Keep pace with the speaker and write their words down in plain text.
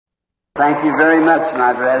Thank you very much,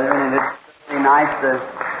 my brethren, and it's really nice to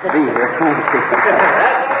be here.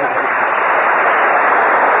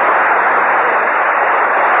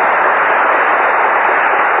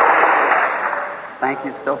 Thank you. Thank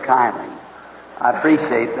you so kindly. I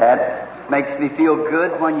appreciate that. It makes me feel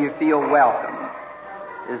good when you feel welcome.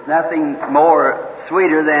 There's nothing more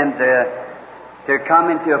sweeter than to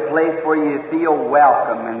come into a place where you feel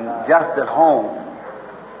welcome and just at home.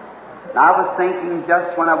 And I was thinking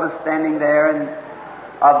just when I was standing there and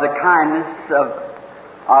of the kindness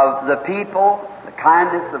of the people, the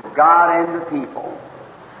kindness of God and the people.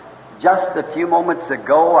 Just a few moments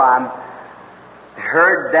ago, I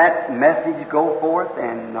heard that message go forth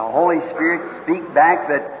and the Holy Spirit speak back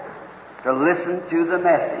that to listen to the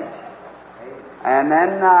message. And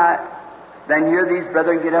then hear these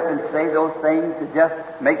brethren get up and say those things. It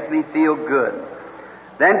just makes me feel good.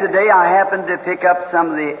 Then today I happened to pick up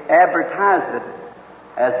some of the advertisement.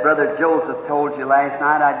 As Brother Joseph told you last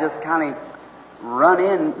night, I just kind of run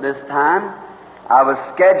in this time. I was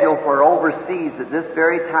scheduled for overseas at this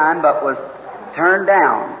very time, but was turned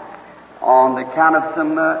down on the account of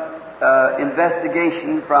some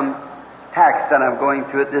investigation from tax that I'm going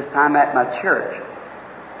through at this time at my church.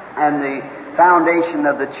 And the foundation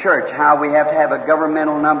of the church, how we have to have a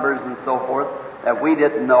governmental numbers and so forth, that we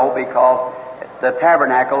didn't know because the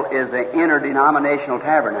tabernacle is an interdenominational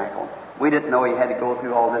tabernacle. We didn't know you had to go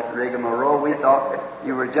through all this rigmarole. We thought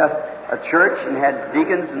you were just a church and had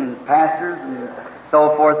deacons and pastors and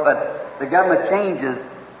so forth. But the government changes.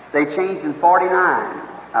 They changed in 49,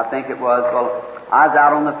 I think it was. Well, I was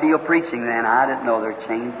out on the field preaching then. I didn't know their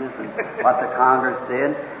changes and what the Congress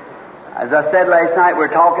did. As I said last night, we're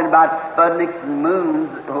talking about Sputniks and moons.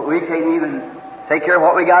 We can't even take care of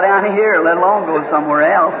what we got down here, let alone go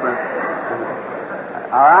somewhere else.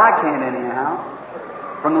 Or I can't anyhow.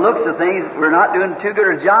 From the looks of things, we're not doing too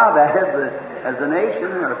good a job at it as a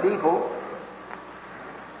nation or a people.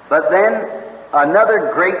 But then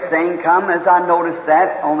another great thing come as I noticed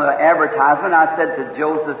that on the advertisement. I said to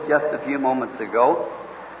Joseph just a few moments ago,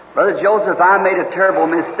 Brother Joseph, I made a terrible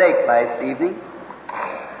mistake last evening.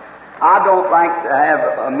 I don't like to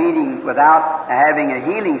have a meeting without having a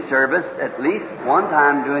healing service at least one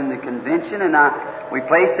time during the convention, and we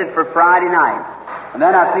placed it for Friday night. And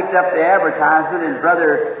then I picked up the advertisement, and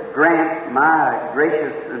Brother Grant, my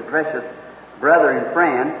gracious and precious brother and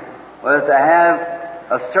friend, was to have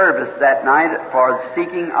a service that night for the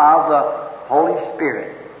seeking of the Holy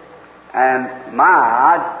Spirit. And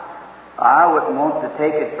I wouldn't want to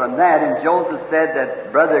take it from that. And Joseph said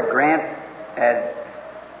that Brother Grant had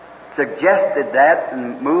suggested that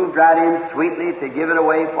and moved right in sweetly to give it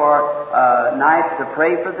away for a night to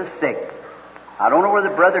pray for the sick. I don't know whether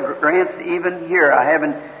Brother Grant's even here. I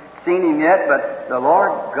haven't seen him yet, but the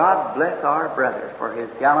Lord God bless our brother for his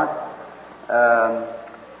gallant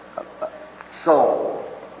soul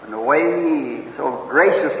and the way he so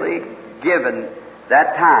graciously given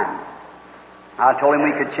that time. I told him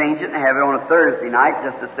we could change it and have it on a Thursday night,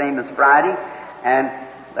 just the same as Friday, and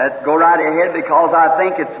let's go right ahead, because I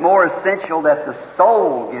think it's more essential that the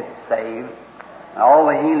soul gets saved and all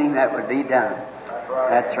the healing that would be done.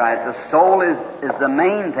 That's right. The soul is the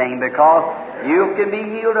main thing, because you can be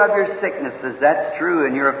healed of your sicknesses. That's true,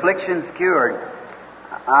 and your afflictions cured.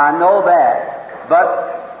 I know that.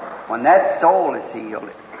 But when that soul is healed,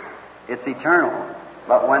 it's eternal.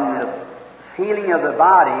 But when the healing of the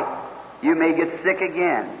body, you may get sick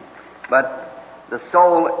again. But the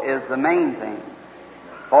soul is the main thing.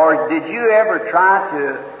 Or did you ever try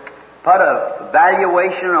to put a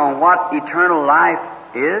valuation on what eternal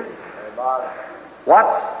life is?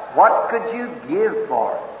 What could you give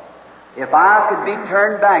for it? If I could be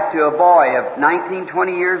turned back to a boy of 19,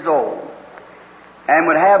 20 years old and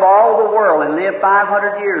would have all the world and live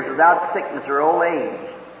 500 years without sickness or old age,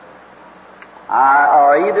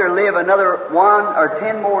 or either live another 1 or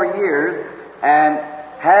 10 more years and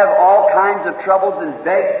have all kinds of troubles and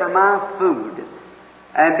beg for my food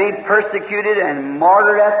and be persecuted and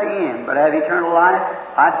martyred at the end, but have eternal life,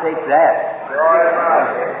 I'd take that.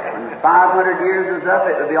 When 500 years is up,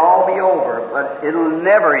 it will all be over, but it'll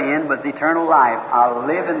never end with eternal life. I'll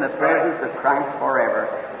live in the presence of Christ forever.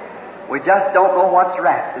 We just don't know what's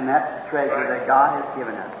wrapped in that treasure that God has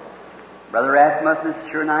given us. Brother Rasmus,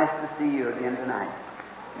 it's sure nice to see you again tonight.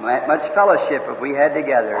 Much fellowship have we had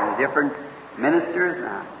together, and different ministers, and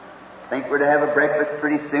I think we're to have a breakfast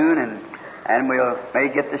pretty soon, and we'll may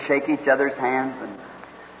get to shake each other's hands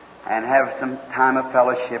and have some time of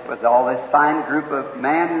fellowship with all this fine group of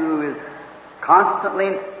men who is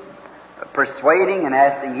constantly persuading and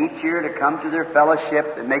asking each year to come to their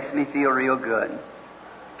fellowship. It makes me feel real good.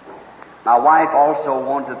 My wife also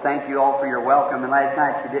wanted to thank you all for your welcome, and last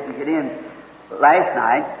night she didn't get in. Last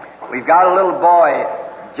night, we've got a little boy,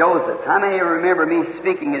 Joseph. How many remember me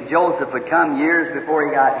speaking that Joseph would come years before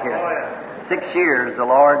he got here? 6 years the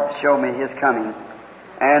Lord showed me his coming.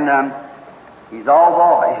 And he's all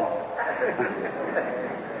boy.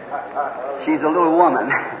 She's a little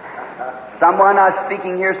woman. Someone I was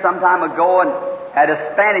speaking here some time ago and at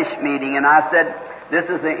a Spanish meeting, and I said, this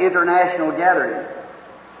is an international gathering.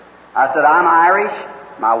 I said, I'm Irish,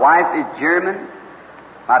 my wife is German,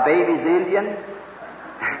 my baby's Indian,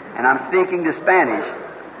 and I'm speaking to Spanish.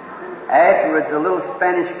 Afterwards, a little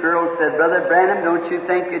Spanish girl said, Brother Branham, don't you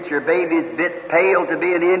think that your baby's a bit pale to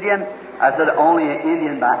be an Indian? I said, only an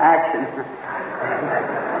Indian by action.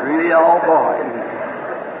 Really all boy.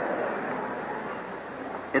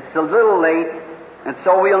 It's a little late, and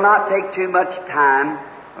so we'll not take too much time.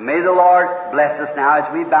 But may the Lord bless us now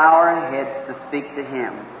as we bow our heads to speak to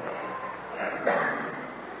Him.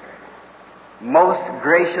 Most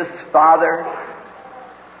gracious Father,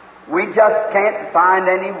 we just can't find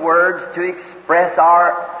any words to express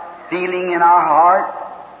our feeling in our heart.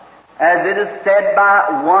 As it is said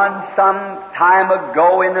by one some time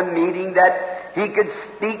ago in a meeting that he could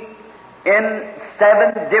speak in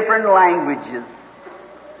 7 different languages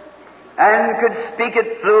and could speak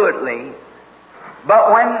it fluently.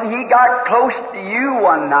 But when he got close to you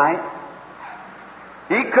one night,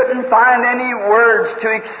 he couldn't find any words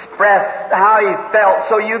to express how he felt,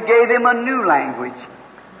 so you gave him a new language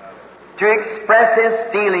to express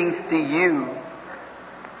his feelings to you.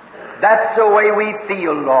 That's the way we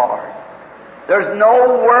feel, Lord. There's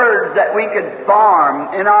no words that we could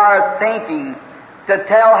form in our thinking to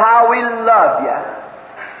tell how we love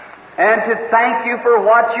you and to thank you for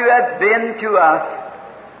what you have been to us.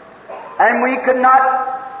 And we could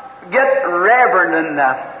not get reverent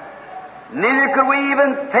enough. Neither could we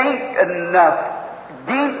even think enough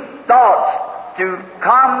deep thoughts to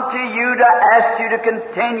come to you to ask you to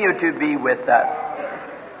continue to be with us.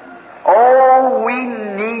 Oh, we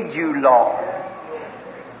need you, Lord.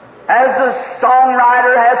 As the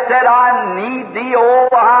songwriter has said, I need thee, oh,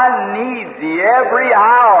 I need thee. Every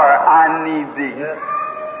hour I need thee.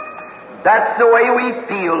 That's the way we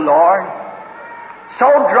feel, Lord. So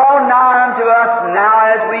draw nigh unto us now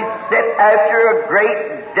as we sit after a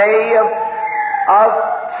great day of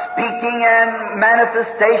speaking and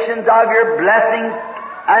manifestations of your blessings,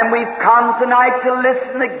 and we've come tonight to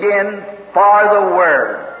listen again for the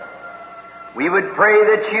Word. We would pray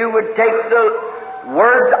that you would take the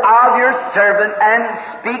words of your servant and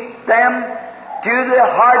speak them to the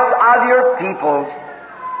hearts of your peoples.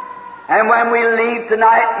 And when we leave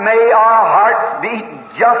tonight, may our hearts be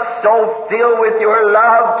just so filled with your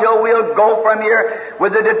love till we'll go from here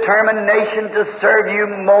with a determination to serve you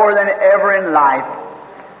more than ever in life.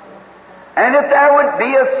 And if there would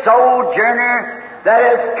be a sojourner that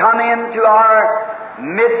has come into our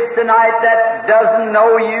midst tonight that doesn't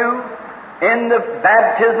know you in the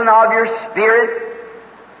baptism of your Spirit,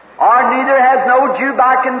 or neither has known you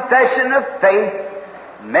by confession of faith,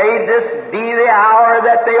 may this be the hour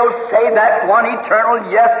that they'll say that one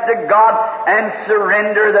eternal yes to God and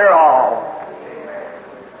surrender their all.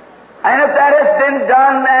 And if that has been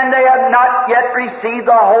done and they have not yet received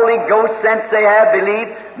the Holy Ghost since they have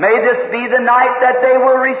believed, may this be the night that they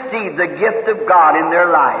will receive the gift of God in their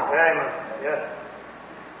life.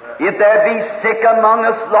 If there be sick among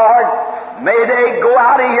us, Lord, may they go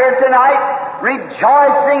out of here tonight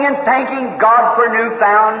rejoicing and thanking God for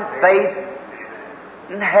newfound faith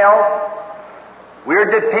and health. We're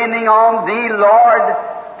depending on Thee, Lord,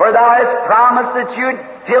 for Thou hast promised that You'd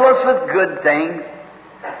fill us with good things.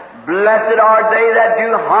 Blessed are they that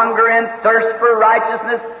do hunger and thirst for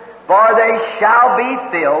righteousness, for they shall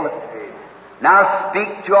be filled. Now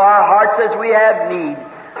speak to our hearts as we have need.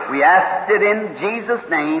 We ask it in Jesus'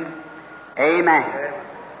 name. Amen.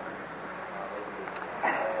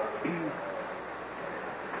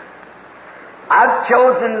 I've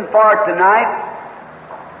chosen for tonight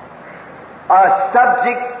a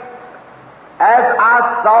subject as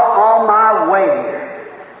I thought on my way.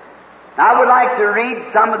 I would like to read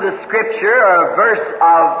some of the Scripture, or a verse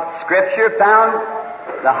of Scripture found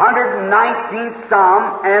the 119th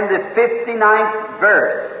Psalm and the 59th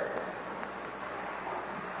verse.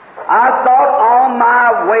 I thought on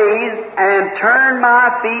my ways and turned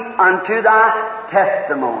my feet unto Thy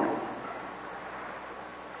testimonies.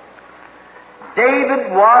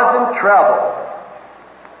 David was in trouble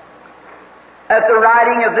at the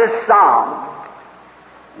writing of this psalm.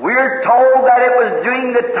 We're told that it was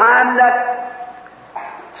during the time that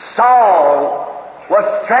Saul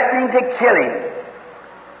was threatening to kill him.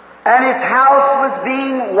 and his house was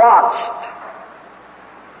being watched.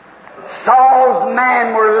 Saul's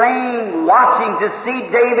men were laying watching to see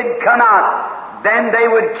David come out. Then they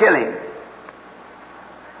would kill him.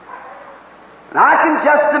 And I can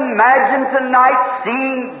just imagine tonight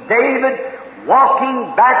seeing David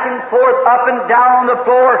walking back and forth, up and down on the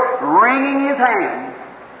floor, wringing his hands.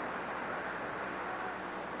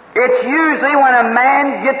 It's usually when a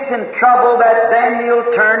man gets in trouble that then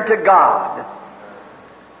he'll turn to God.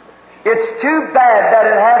 It's too bad that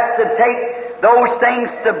it has to take those things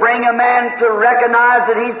to bring a man to recognize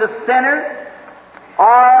that he's a sinner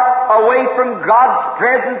or away from God's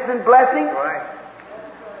presence and blessings. Right.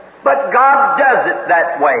 But God does it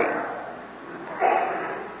that way.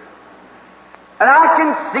 And I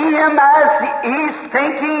can see him as he's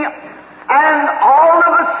thinking, and all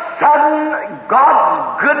of a sudden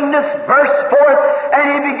God's goodness bursts forth and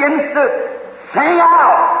he begins to sing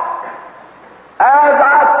out. As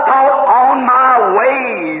I thought on my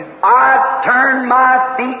ways, I turned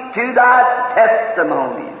my feet to thy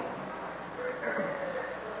testimonies.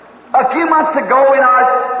 A few months ago in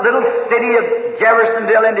our little city of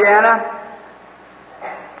Jeffersonville, Indiana,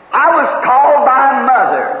 I was called by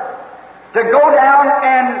Mother to go down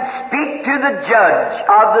and speak to the judge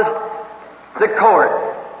of the court,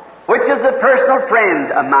 which is a personal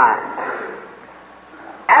friend of mine,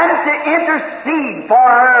 and to intercede for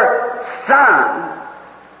her son,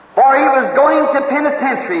 for he was going to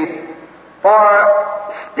penitentiary for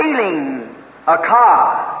stealing a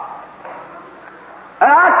car. And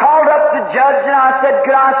I called up the judge and I said,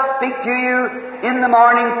 could I speak to you in the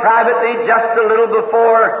morning privately just a little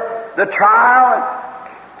before the trial?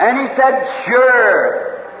 And he said,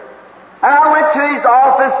 sure. And I went to his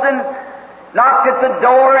office and knocked at the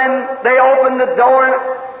door, and they opened the door, and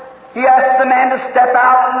he asked the man to step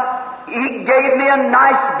out, and he gave me a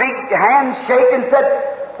nice big handshake and said,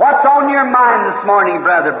 what's on your mind this morning,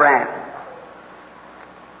 Brother Branham?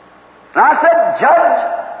 And I said, Judge,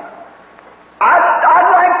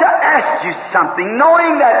 I'd like to ask you something,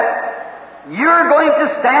 knowing that you're going to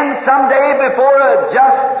stand someday before a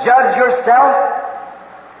just judge yourself.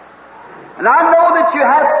 And I know that you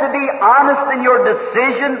have to be honest in your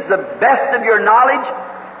decisions, the best of your knowledge.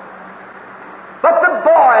 But the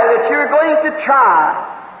boy that you're going to try,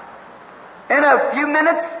 in a few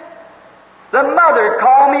minutes, the mother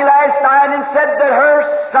called me last night and said that her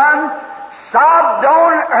son sobbed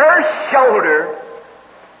on her shoulder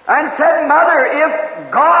and said, Mother,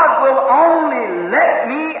 if God will only let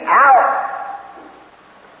me out,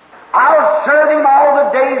 I'll serve Him all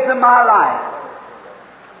the days of my life.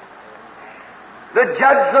 The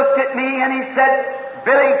judge looked at me and he said,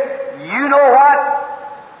 Billy, you know what?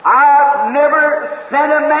 I've never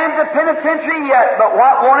sent a man to penitentiary yet, but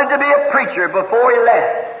what wanted to be a preacher before he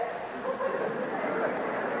left.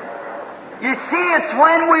 You see, it's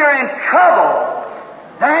when we are in trouble,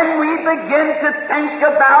 then we begin to think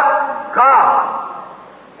about God.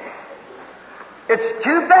 It's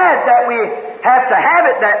too bad that we have to have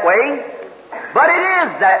it that way, but it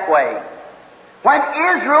is that way. When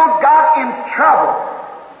Israel got in trouble,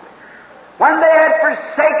 when they had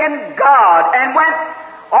forsaken God and went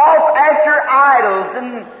off after idols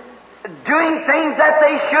and doing things that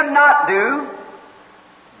they should not do,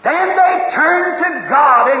 then they turned to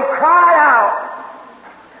God and cried out.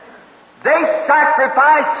 They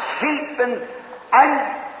sacrificed sheep and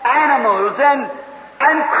animals and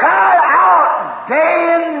cried out day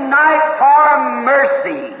and night for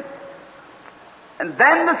mercy. And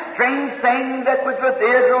then the strange thing that was with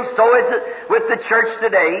Israel, so is it with the church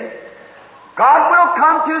today. God will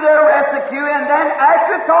come to their rescue, and then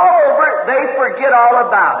after it's all over, they forget all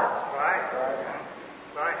about it.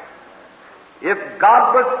 Right. If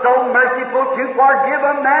God was so merciful to forgive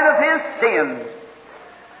a man of his sins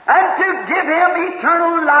and to give him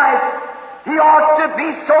eternal life, he ought to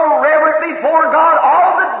be so reverent before God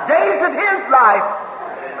all the days of his life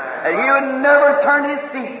that he would never turn his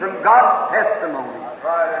feet from God's testimony.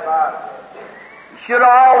 He should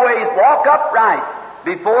always walk upright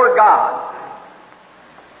before God.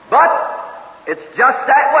 But it's just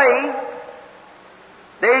that way.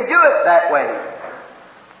 They do it that way.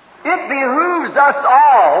 It behooves us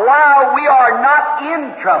all, while we are not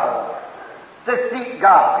in trouble, to seek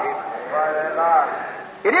God.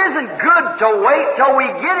 It isn't good to wait till we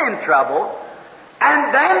get in trouble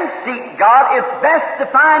and then seek God. It's best to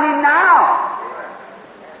find Him now.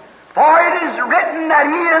 For it is written that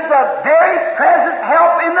He is a very present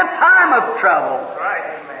help in the time of trouble.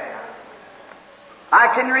 Right.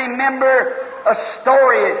 I can remember a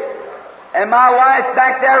story, and my wife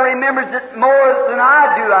back there remembers it more than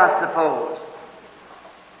I do, I suppose.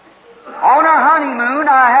 on our honeymoon,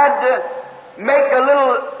 I had to make a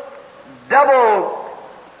little double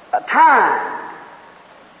time.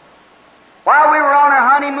 While we were on our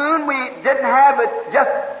honeymoon, we didn't have just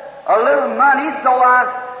a little money, so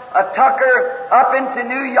I took her up into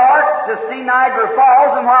New York to see Niagara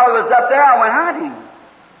Falls, and while I was up there, I went hunting.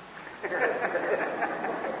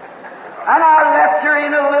 And I left her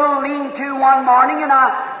in a little lean-to one morning, and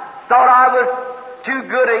I thought I was too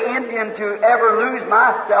good an Indian to ever lose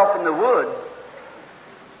myself in the woods.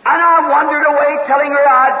 And I wandered away, telling her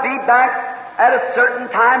I'd be back at a certain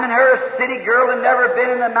time, and her a city girl had never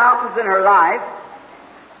been in the mountains in her life.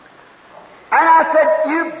 And I said,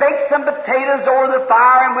 you bake some potatoes over the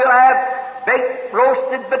fire, and we'll have baked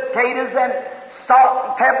roasted potatoes and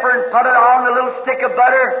salt and pepper and put it on a little stick of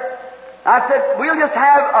butter. I said, we'll just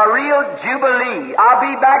have a real jubilee. I'll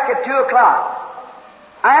be back at 2 o'clock.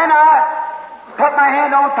 And I put my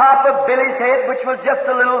hand on top of Billy's head, which was just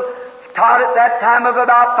a little tot at that time of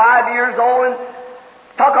about 5 years old, and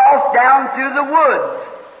took off down through the woods,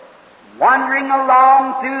 wandering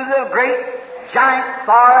along through the great giant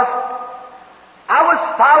forest. I was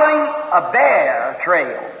following a bear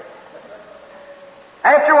trail.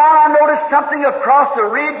 After a while, I noticed something across a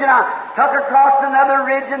ridge, and I took across another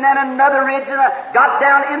ridge, and then another ridge, and I got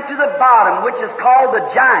down into the bottom, which is called the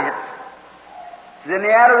Giants. It's in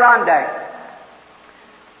the Adirondacks.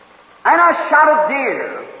 And I shot a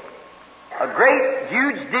deer, a great,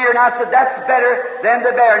 huge deer, and I said, that's better than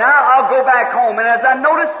the bear. Now I'll go back home. And as I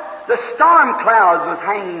noticed, the storm clouds was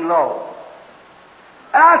hanging low.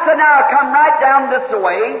 And I said, now I'll come right down this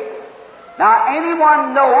way. Now,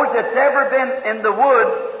 anyone knows that's ever been in the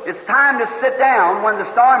woods, it's time to sit down when the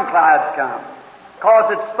storm clouds come.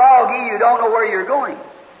 Because it's foggy, you don't know where you're going.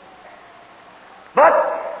 But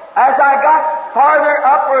as I got farther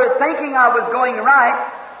upward, thinking I was going right,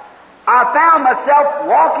 I found myself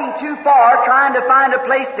walking too far, trying to find a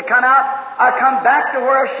place to come out. I come back to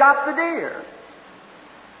where I shot the deer.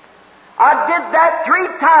 I did that 3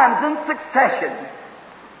 times in succession.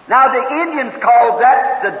 Now, the Indians called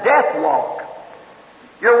that the death walk.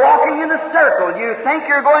 You're walking in a circle. You think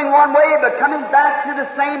you're going one way, but coming back to the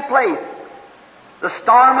same place. The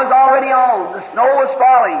storm was already on. The snow was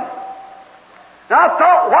falling. And I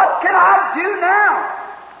thought, what can I do now?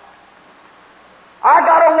 I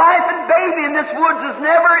got a wife and baby in this woods is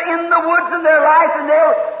never in the woods in their life, and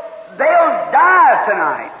they'll die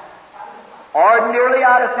tonight. Ordinarily,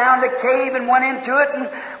 I'd have found a cave and went into it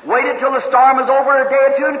and waited till the storm was over a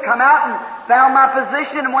day or two and come out and found my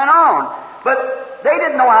position and went on. But they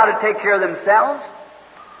didn't know how to take care of themselves.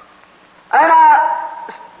 And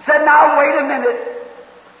I said, now wait a minute.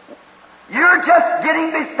 You're just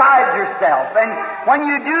getting beside yourself. And when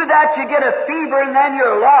you do that, you get a fever and then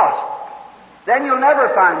you're lost. Then you'll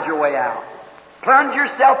never find your way out. Plunge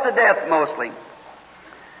yourself to death mostly.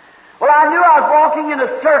 Well, I knew I was walking in a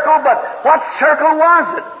circle, but what circle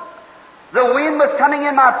was it? The wind was coming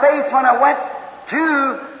in my face when I went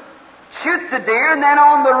to shoot the deer, and then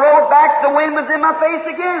on the road back, the wind was in my face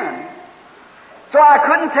again. So I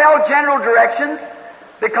couldn't tell general directions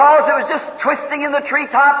because it was just twisting in the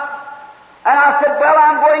treetops. And I said, well,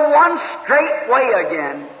 I'm going one straight way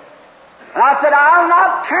again. And I said, I'll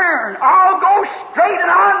not turn. I'll go straight, and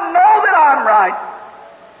I know that I'm right.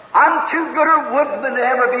 I'm too good a woodsman to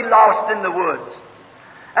ever be lost in the woods.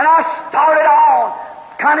 And I started on,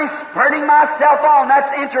 kind of spurting myself on.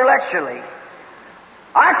 That's intellectually.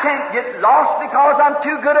 I can't get lost because I'm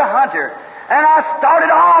too good a hunter. And I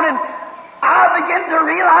started on, and I began to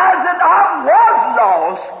realize that I was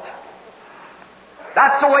lost.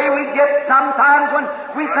 That's the way we get sometimes when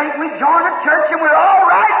we think we join a church and we're all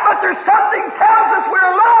right, but there's something tells us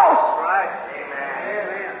we're lost. Right.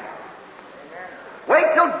 Amen. Wait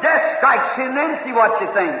till death strikes you and then see what you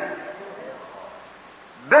think.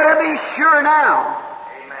 Better be sure now.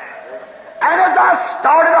 And as I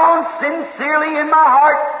started on sincerely in my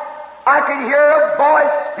heart, I could hear a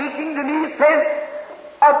voice speaking to me saying,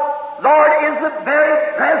 Lord is the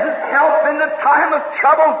very present help in the time of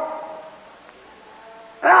trouble.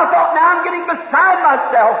 And I thought, now I'm getting beside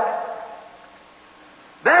myself.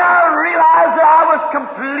 Then I realized that I was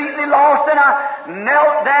completely lost, and I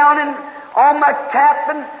knelt down and on my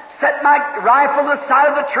cap and set my rifle to the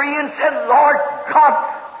side of the tree and said, Lord God,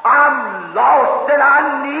 I'm lost and I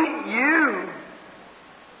need you.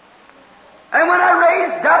 And when I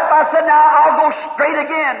raised up, I said, now I'll go straight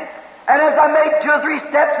again. And as I made 2 or 3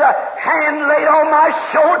 steps, a hand laid on my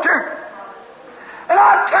shoulder. And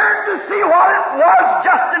I turned to see what it was,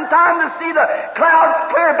 just in time to see the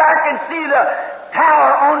clouds clear back and see the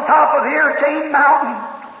tower on top of Hurricane Mountain.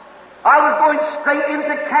 I was going straight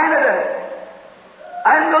into Canada.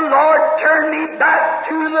 And the Lord turned me back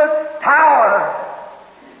to the tower.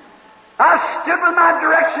 I stood with my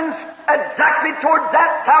directions exactly towards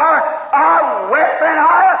that tower. I wept and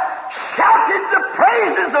I shouted the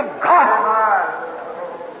praises of God.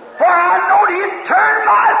 For I know He'd turned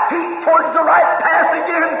my feet towards the right path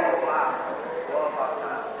again.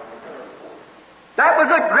 That was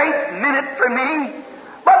a great minute for me,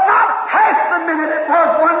 but not half the minute it was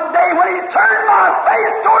one day when He turned my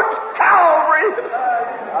face towards Calvary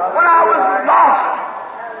when I was lost.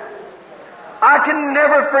 I can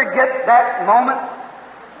never forget that moment.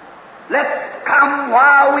 Let's come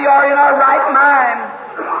while we are in our right mind.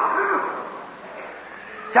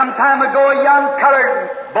 Some time ago, a young colored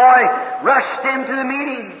boy rushed into the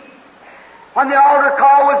meeting. When the altar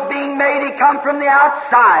call was being made, he come from the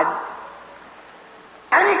outside.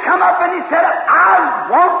 And he come up and he said, I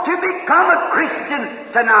want to become a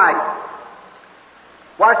Christian tonight.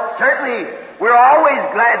 Well, certainly, we're always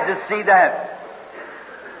glad to see that.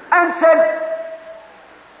 And said,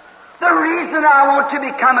 the reason I want to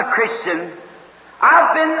become a Christian,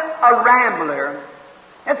 I've been a rambler.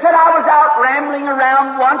 And said I was out rambling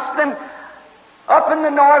around once, then up in the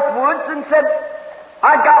North Woods, and said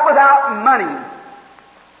I got without money.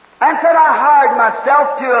 And said I hired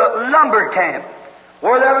myself to a lumber camp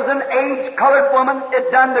where there was an aged colored woman that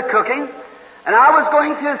done the cooking, and I was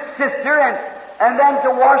going to assist her and then to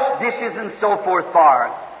wash dishes and so forth for her,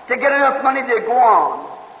 to get enough money to go on.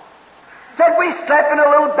 Said we slept in a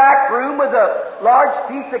little back room with a large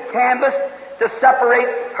piece of canvas to separate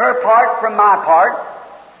her part from my part.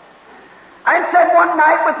 And said one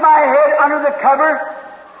night with my head under the cover,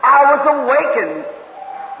 I was awakened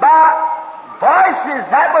by voices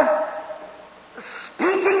that was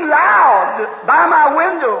speaking loud by my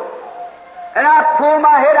window. And I pulled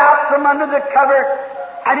my head out from under the cover,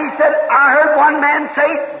 and he said, I heard one man say,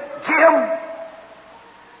 Jim,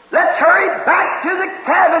 let's hurry back to the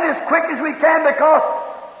cabin as quick as we can, because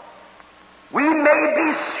we may be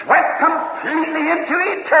swept completely into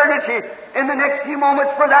eternity in the next few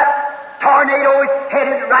moments, for that tornado is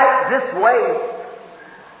headed right this way.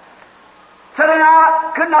 So then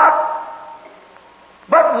I could not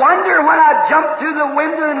but wonder when I jumped to the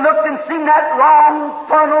window and looked and seen that long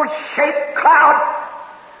funnel-shaped cloud,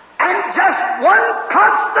 and just one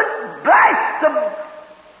constant blast of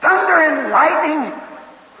thunder and lightning,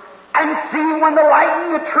 and see when the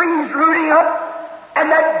lightning, the trees rooting up,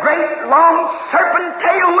 and that great long serpent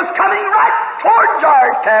tail was coming right towards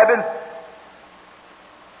our cabin.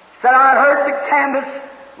 Said I heard the canvas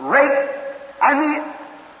rake, and the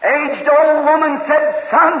aged old woman said,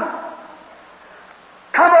 Son,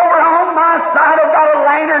 come over on my side, I've got a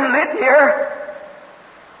lantern lit here.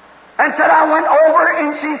 And said I went over,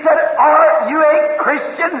 and she said, Are you a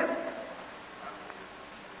Christian?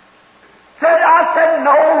 I said,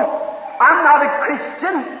 No, I'm not a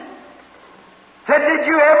Christian. Said, did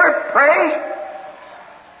you ever pray?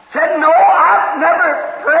 Said, no, I've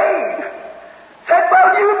never prayed. Said,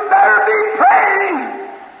 well, you better be praying,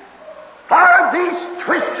 for these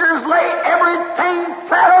twisters lay everything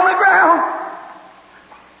flat on the ground.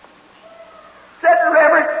 Said,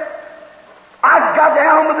 Reverend, I got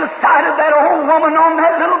down with the side of that old woman on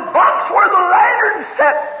that little box where the lantern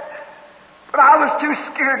sat, but I was too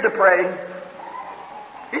scared to pray.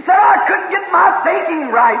 He said, I couldn't get my thinking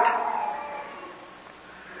right.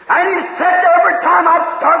 And he said every time I'd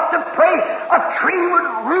start to pray, a tree would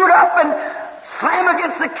root up and slam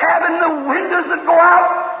against the cabin, the windows would go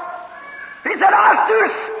out. He said, I was too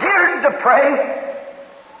scared to pray.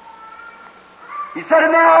 He said,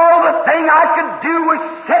 and then all the thing I could do was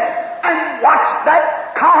sit and watch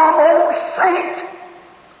that calm old saint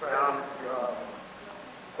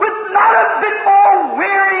with not a bit more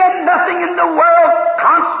weary and nothing in the world,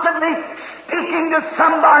 constantly speaking to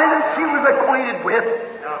somebody that she was acquainted with.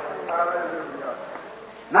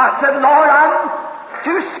 And I said, Lord, I'm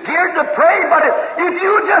too scared to pray, but if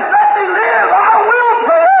you just let me live, I will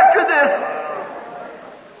pray after this.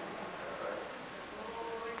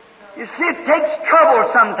 You see, it takes trouble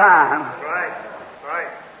sometimes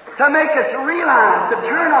to make us realize, to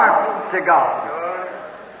turn our feet to God,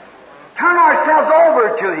 turn ourselves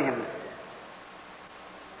over to Him.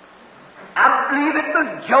 I believe it was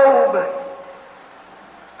Job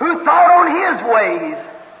who thought on his ways,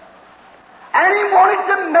 and he wanted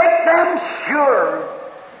to make them sure,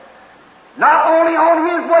 not only on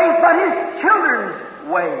his ways, but his children's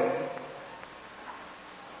ways.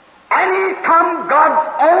 And he come God's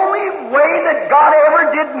only way that God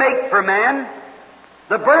ever did make for man,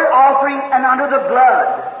 the burnt offering and under the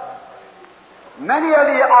blood. Many of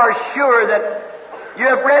you are sure that you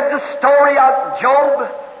have read the story of Job,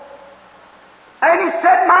 And he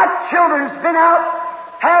said, my children's been out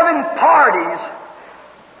having parties,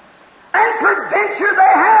 and peradventure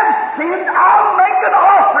they have sinned, I'll make an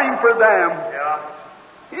offering for them. Yeah.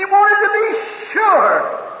 He wanted to be sure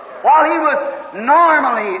while he was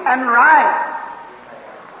normally and right.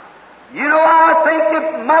 You know, I think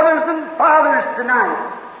if mothers and fathers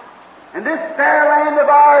tonight, in this fair land of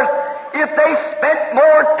ours, if they spent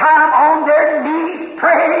more time on their knees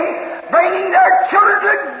praying, bringing their children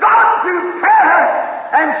to God through prayer,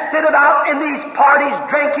 instead of out in these parties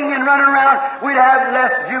drinking and running around, we'd have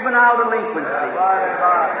less juvenile delinquency.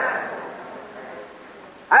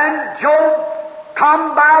 And Job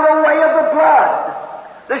come by the way of the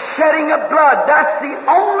blood, the shedding of blood. That's the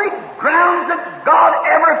only grounds that God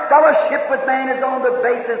ever fellowship with man is on the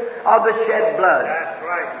basis of the shed blood. That's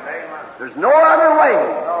right. Amen. There's no other way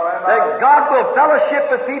that God will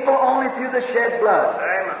fellowship with people only through the shed blood.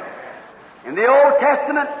 Amen. In the Old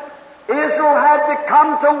Testament, Israel had to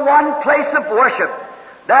come to one place of worship.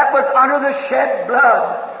 That was under the shed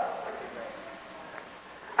blood.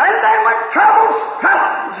 And then when trouble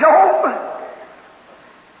struck Job,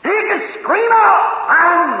 he could scream out,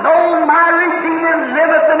 I know my Redeemer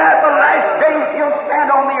liveth, and at the last days he'll stand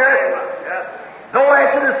on the earth. Yes. Though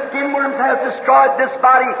after the skin worms has destroyed this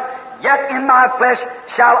body, yet in my flesh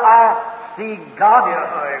shall I see God.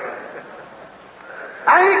 Amen.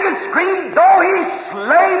 And he could scream, though he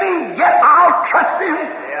slay me, yet I'll trust him.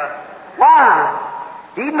 Yeah. Why?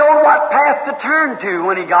 He knew what path to turn to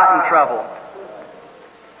when he got in trouble.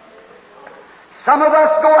 Some of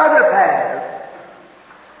us go other paths.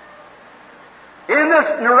 In this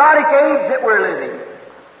neurotic age that we're living,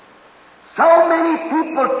 so many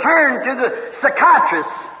people turn to the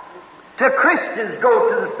psychiatrists, to Christians go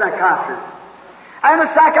to the psychiatrist. And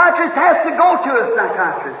the psychiatrist has to go to a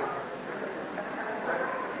psychiatrist.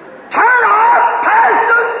 Turn our path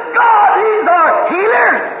to God. He's our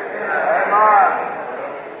healer.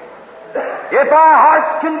 If our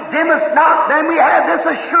hearts condemn us not, then we have this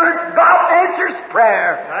assurance God answers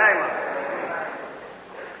prayer. Amen.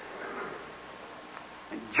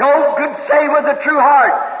 Job could say with a true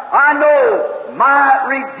heart, I know my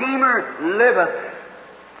Redeemer liveth.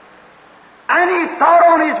 And he thought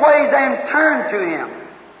on his ways and turned to him.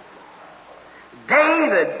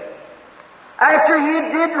 David, after he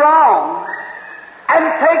did wrong,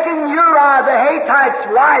 and taken Uriah the Hittite's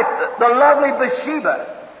wife, the lovely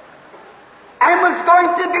Bathsheba, and was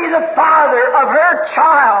going to be the father of her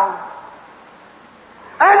child,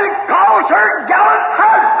 and it caused her gallant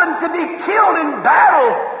husband to be killed in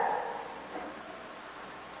battle.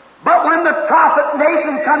 But when the prophet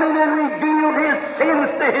Nathan come in and revealed his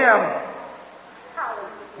sins to him,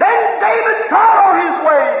 then David thought on his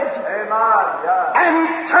ways. Amen. Yeah. And he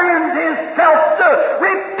turned himself to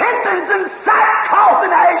repentance and sackcloth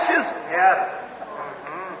and ashes. Yes.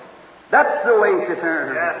 That's the way to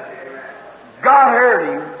turn. Yes. God heard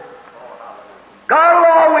him. God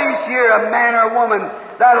will always hear a man or woman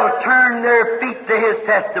that'll turn their feet to his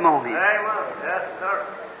testimony. Amen. Yes, sir.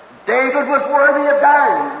 David was worthy of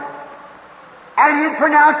dying, and he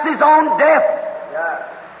pronounced his own death. Yeah.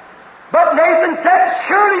 But Nathan said,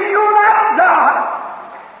 surely you'll not die.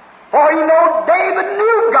 For you know, David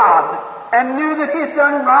knew God and knew that he'd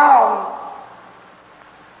done wrong.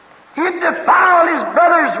 He'd defiled his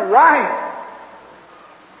brother's wife.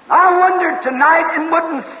 I wondered tonight, and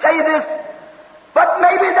wouldn't say this, but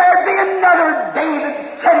maybe there'd be another David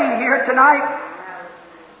sitting here tonight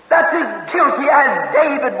that's as guilty as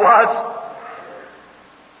David was.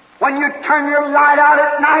 When you turn your light out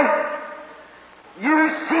at night, you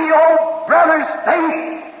see old brother's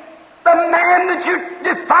face, the man that you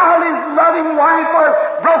defiled his loving wife or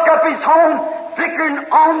broke up his home, flickering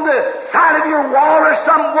on the side of your wall, or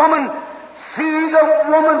some woman see the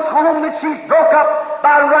woman's home that she's broke up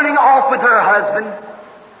by running off with her husband.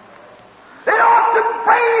 It ought to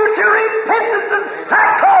bring you to repentance and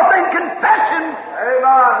sackcloth and confession.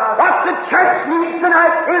 Amen. What the church needs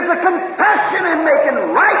tonight is a confession and making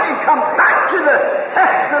right and come back to the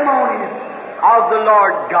testimonies of the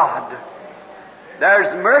Lord God. There's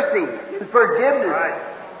mercy and forgiveness.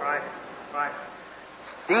 Right.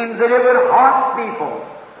 Seems that it would haunt people.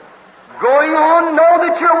 Going on, know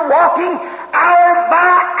that you're walking hour by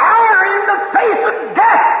hour in the face of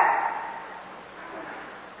death.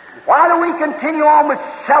 Why do we continue on with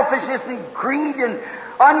selfishness and greed and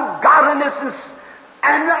ungodliness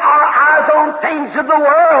and our eyes on things of the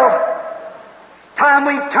world? It's time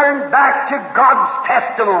we turn back to God's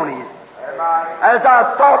testimonies. As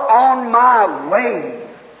I thought on my way,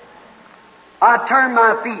 I turned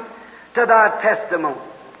my feet to thy testimonies.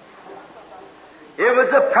 It was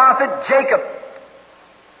the prophet Jacob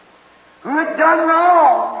who had done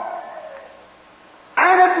wrong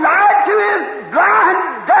and had lied to his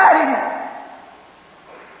blind daddy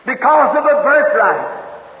because of a birthright.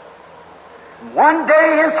 One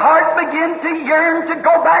day his heart began to yearn to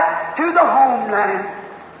go back to the homeland.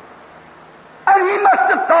 And he must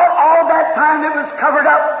have thought all that time it was covered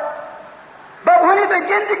up. But when he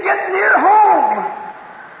began to get near home,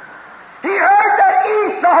 he heard that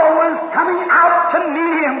Esau was coming out to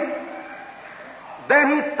meet him. Then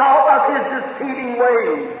he thought of his deceiving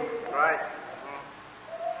ways. Right.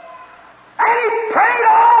 And he prayed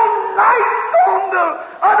all night on the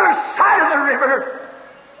other side of the river.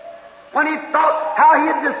 When he thought how he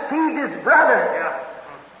had deceived his brother,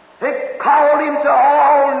 it called him to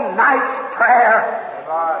all night's prayer.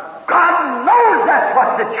 God knows that's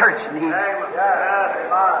what the church needs.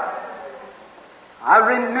 I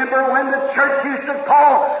remember when the church used to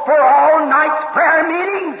call for all night's prayer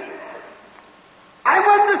meetings. And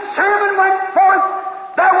when the sermon went forth,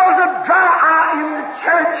 there was a dry eye in the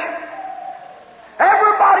church.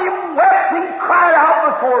 Everybody wept and cried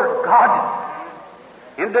out before God.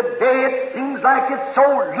 And today it seems like it's so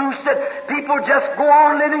loose that people just go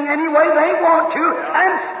on living any way they want to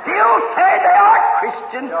and still say they are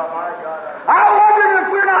Christians. I wonder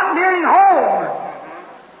if we're not nearing home.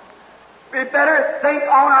 We better think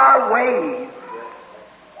on our ways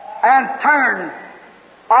and turn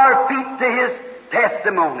our feet to His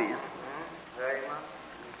testimonies.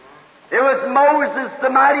 It was Moses, the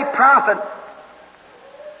mighty prophet,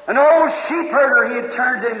 an old sheep herder he had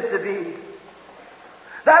turned him to be,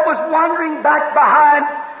 that was wandering back behind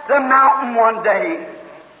the mountain one day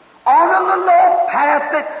on a little old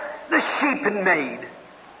path that the sheep had made.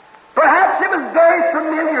 Perhaps it was very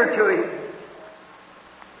familiar to him.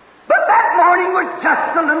 But that morning was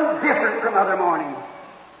just a little different from other mornings.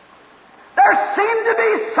 There seemed to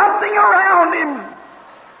be something around him.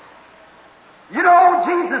 You know,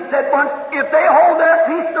 Jesus said once, if they hold their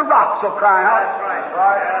peace, the rocks will cry out. That's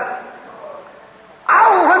right.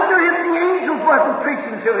 I wonder if the angels wasn't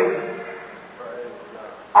preaching to him.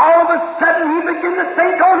 All of a sudden he began to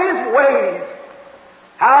think on his ways,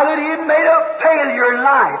 how that he had made a failure in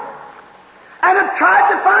life, and had tried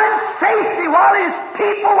to find safety while his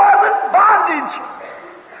people was in bondage.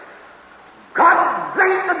 God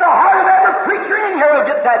grant that the heart of every preacher in here will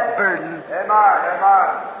get that burden.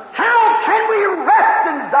 Amen. How can we rest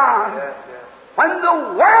in Zion when the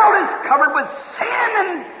world is covered with sin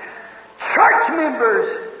and church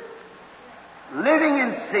members living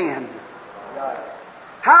in sin?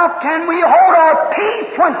 How can we hold our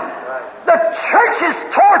peace when the church is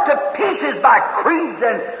torn to pieces by creeds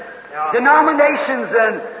and denominations,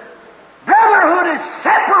 and brotherhood is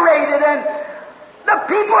separated, and the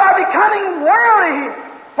people are becoming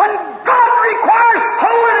worldly when God requires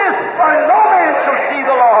holiness, for no man shall see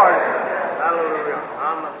the Lord? Hallelujah.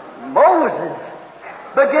 Moses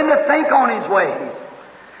began to think on his ways.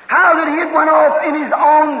 How that he had went off in his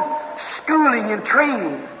own schooling and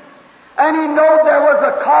training. And he knew there was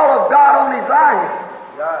a call of God on his life.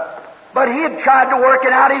 But he had tried to work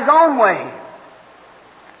it out his own way.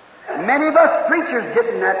 Many of us preachers get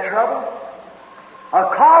in that trouble.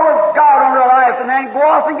 A call of God on our life, and then go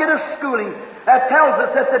off and get a schooling that tells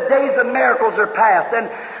us that the days of miracles are past. And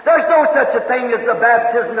there's no such a thing as the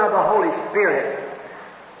baptism of the Holy Spirit.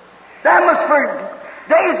 That was for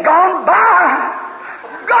days gone by.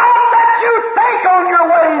 God lets you think on your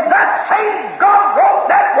ways. That same God wrote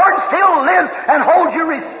that word still lives and holds you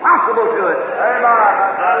responsible to it. Amen.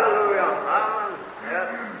 Hallelujah. Amen. Yes.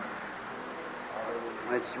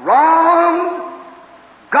 It's wrong.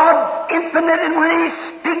 God's infinite, and when He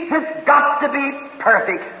speaks, it's got to be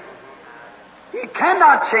perfect. He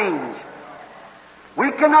cannot change.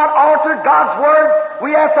 We cannot alter God's Word.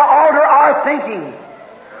 We have to alter our thinking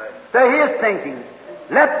to His thinking.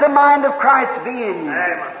 Let the mind of Christ be in you.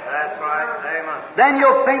 Amen. That's right. Amen. Then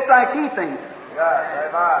you'll think like He thinks. Yes.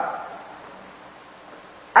 Amen.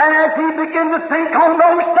 And as he began to think on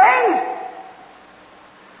those things,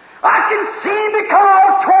 I can see him become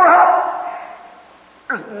all tore up.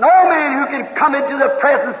 There's no man who can come into the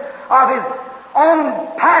presence of his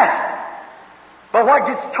own past but what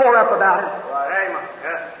gets tore up about it. Amen.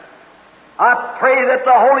 Yes. I pray that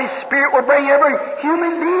the Holy Spirit will bring every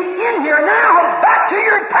human being in here now back to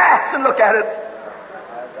your past and look at it.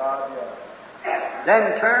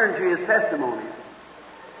 Then turn to his testimony.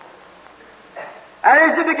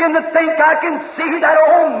 And as you begin to think, I can see that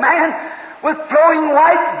old man with flowing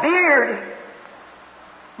white beard.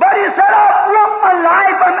 But he said, I've lived my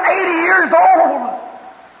life, I'm 80 years old.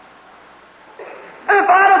 And if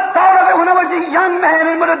I'd have thought of it when I was a young man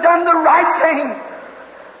and would have done the right thing,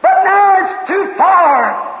 but now it's too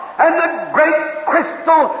far, and the great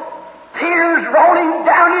crystal tears rolling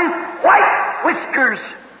down his white whiskers.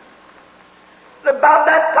 About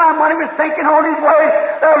that time when he was thinking on his way,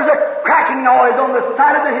 there was a cracking noise on the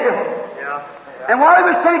side of the hill. Yeah. And while he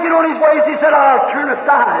was thinking on his ways, he said, I'll turn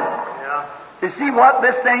aside. Yeah. You see what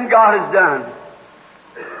this thing God has done.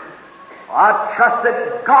 I trust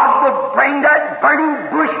that God will bring that burning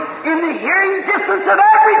bush in the hearing distance of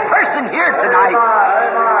every person here tonight.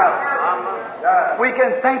 We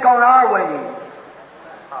can think on our ways.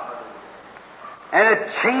 And it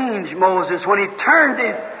changed Moses when he turned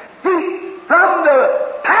his feet from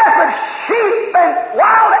the path of sheep and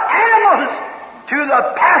wild animals to the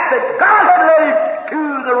path that God had led him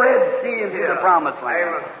to the Red Sea and to the Promised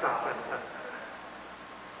Land.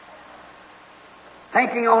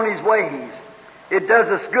 Thinking on his ways. It does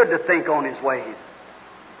us good to think on his ways.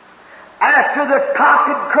 After the cock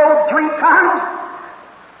had crowed 3 times,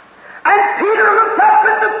 and Peter looked up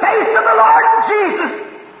in the face of the Lord Jesus,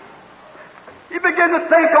 he began to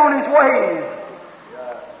think on his ways.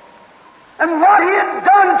 And what he had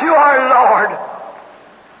done to our Lord.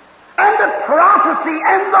 And the prophecy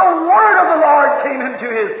and the word of the Lord came into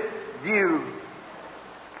his view.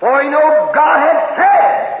 For you know, God had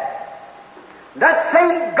said, that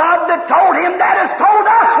same God that told him that has told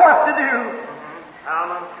us what to do.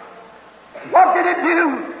 What did it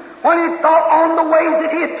do when he thought on the ways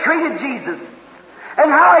that he had treated Jesus? And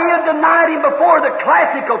how he had denied him before the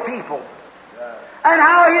classical people. And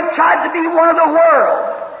how he had tried to be one of the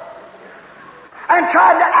world. And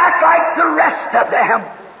tried to act like the rest of them.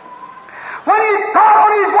 When he thought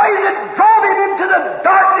on his ways, it drove him into the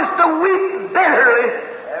darkness to weep bitterly.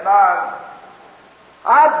 Amen.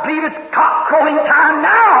 I believe it's cock-crowing time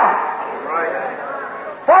now. Right.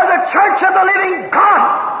 For the church of the living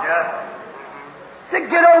God. Yes. To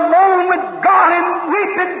get alone with God and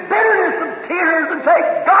weep in bitterness of tears and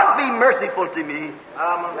say, God be merciful to me.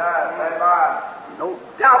 Amen. No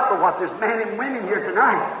doubt but what there's men and women here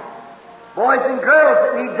tonight. Boys and girls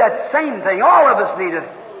that need that same thing. All of us need it.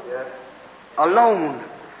 Yes. Alone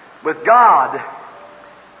with God.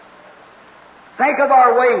 Think of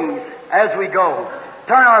our ways as we go.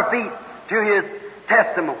 Turn our feet to His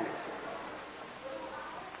testimonies.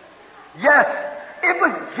 Yes, it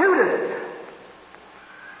was Judas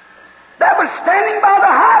that was standing by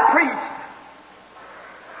the high priest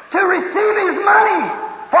to receive his money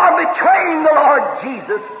for betraying the Lord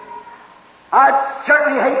Jesus. I'd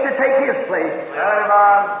certainly hate to take his place.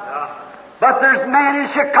 But there's a man in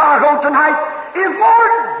Chicago tonight is more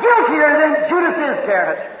guiltier than Judas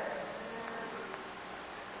Iscariot.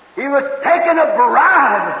 He was taking a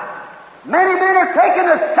bribe. Many men are taking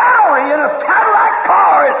a salary in a Cadillac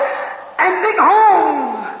car and big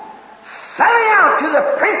homes, selling out to the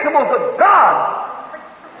principles of God.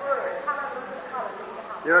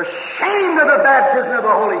 They're ashamed of the baptism of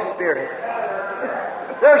the Holy Spirit.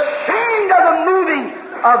 They're ashamed of the moving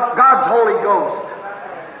of God's Holy Ghost.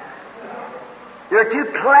 They're too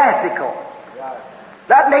classical.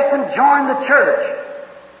 That makes them join the church.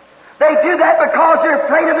 They do that because they're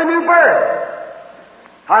afraid of the new birth.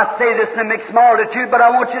 I say this in a mixed multitude, but I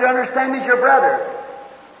want you to understand me as your brother.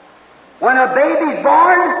 When a baby's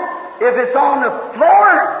born, if it's on the floor,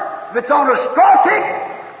 if it's on a straw tick,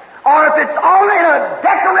 or if it's only in a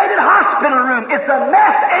decorated hospital room, it's a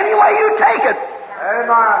mess any way you take it. Amen.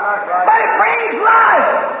 That's right. But it brings life.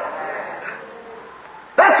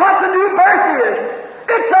 That's what the new birth is.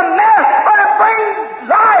 It's a mess, but it brings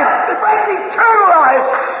life. It brings eternal life.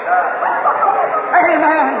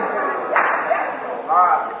 Amen.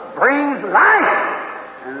 Brings life.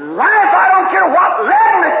 And life, I don't care what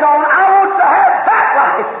level it's on, I want to have that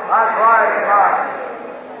life. That's right.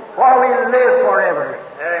 For we live forever.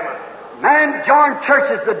 Amen. Man joined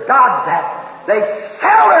churches to dodge that. They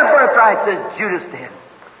sell their birthrights as Judas did.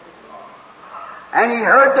 And he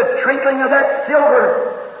heard the trinkling of that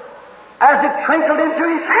silver as it trickled into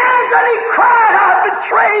his hands, and he cried out,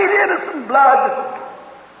 betrayed innocent blood.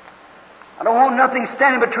 I don't want nothing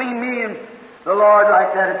standing between me and the Lord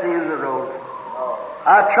like that at the end of the road.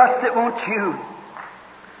 I trust it won't you.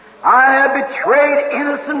 I have betrayed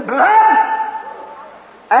innocent blood.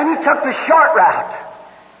 And he took the short route.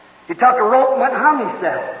 He took a rope and went and hung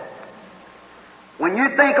himself. When you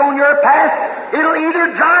think on your past, it'll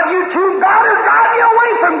either drive you to God or drive you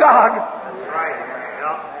away from God. That's right.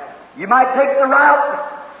 Yeah. You might take the route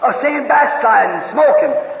of saying backsliding,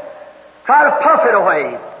 smoking, try to puff it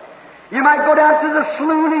away. You might go down to the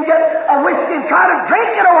saloon and get a whiskey and try to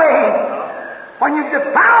drink it away. When you've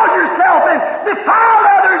defiled yourself and defiled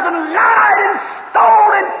others and lied and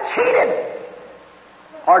stole and cheated,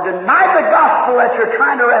 or denied the gospel that you're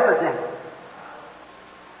trying to represent.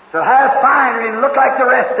 to have finery and look like the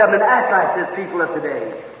rest of them and act like the people of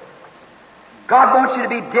today. God wants you to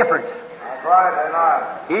be different. That's right,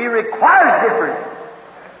 amen. He requires different.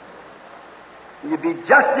 You'd be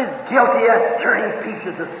just as guilty as turning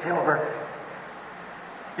pieces of silver.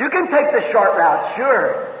 You can take the short route,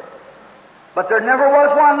 sure. But there never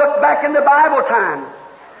was one. Look back in the Bible times.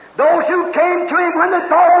 Those who came to Him when they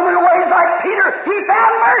thought on their ways like Peter, He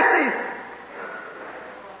found mercy.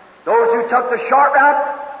 Those who took the short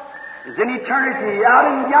route is in eternity, out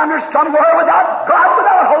in yonder somewhere without God,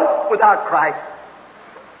 without hope, without Christ.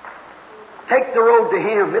 Take the road to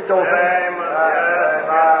Him. It's open. Amen.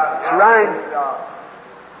 That's right.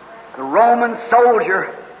 The Roman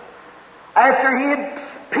soldier, after he had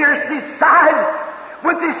pierced his side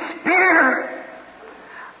with his spear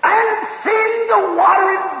and seen the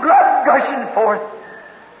watery blood gushing forth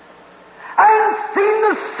and seen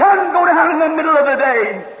the sun go down in the middle of the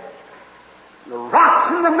day, the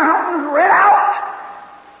rocks and the mountains red out,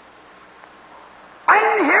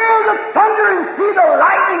 and hear the thunder and see the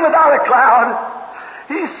lightning without a cloud,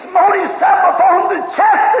 he smote himself upon the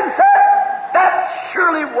chest and said, that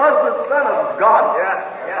surely was the Son of God. Yes.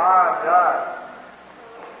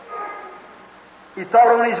 He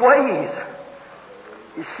thought on his ways.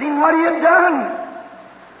 He seen what he had done.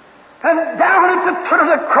 And down at the foot of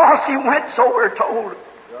the cross he went, so we're told.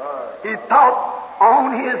 He thought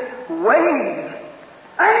on his ways.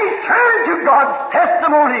 And he turned to God's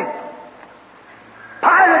testimony.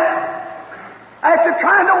 Pilate, after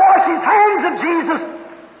trying to wash his hands of Jesus,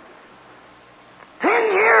 10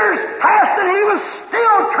 years passed and he was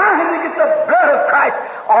still trying to get the blood of Christ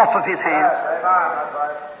off of his hands.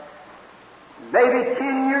 Maybe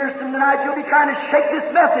 10 years from tonight you'll be trying to shake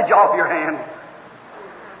this message off your hand.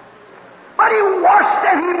 But he washed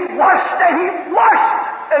and he washed and he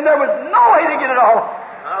washed, and there was no way to get it off.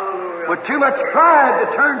 Hallelujah. With too much pride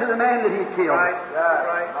to turn to the man that he killed. Right.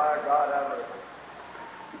 My God,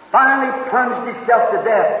 He finally plunged himself to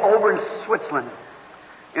death over in Switzerland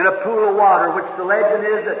in a pool of water, which the legend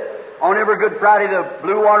is that on every Good Friday the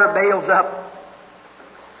blue water bails up.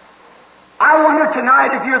 I wonder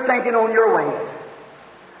tonight if you're thinking on your way.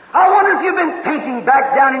 I wonder if you've been thinking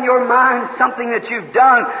back down in your mind something that you've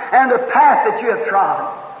done and the path that you have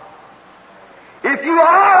trod. If you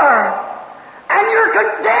are, and you're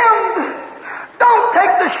condemned, don't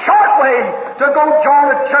take the short way to go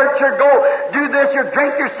join a church or go do this or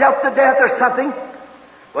drink yourself to death or something.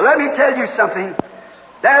 Well, let me tell you something.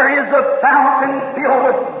 There is a fountain filled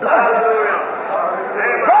with blood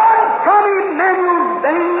drawn from Emmanuel's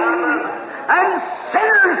veins, and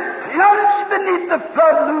sinners plunged beneath the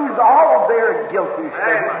flood lose all their guilty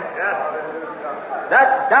stain.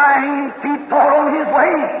 That dying thief thought on his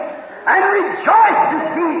way and rejoiced to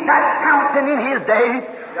see that fountain in his day.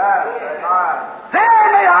 There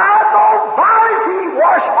may I, though vile,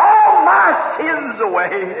 wash all my sins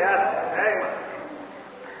away.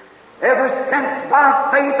 Ever since by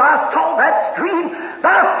faith I saw that stream,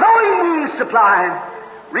 thy flowing will supply.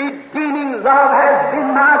 Redeeming love has been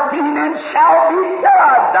my theme and shall be till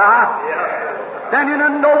I die. Then in a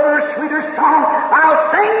nobler, sweeter song I'll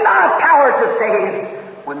sing thy power to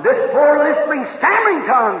save, when this poor lisping, stammering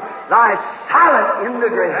tongue lies silent in the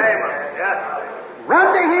grave.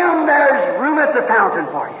 Run to Him, there's room at the fountain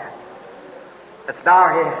for you. Let's bow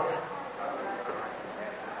our heads.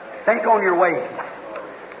 Think on your ways.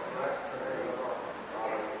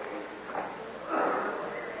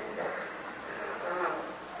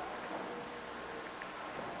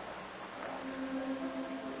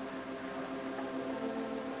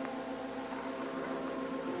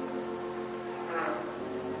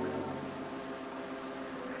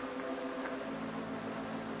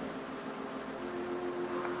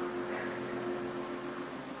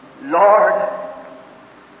 Lord,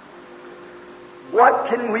 what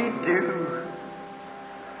can we do?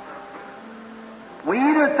 We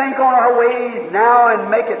either think on our ways now and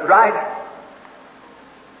make it right,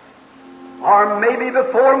 or maybe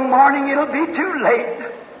before morning it'll be too late.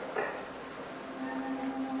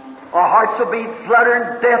 Our hearts will be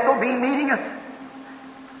fluttering, death will be meeting us.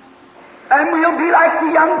 And we'll be like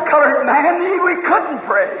the young colored man, we couldn't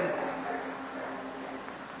pray.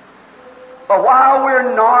 But while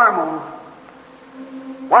we're normal,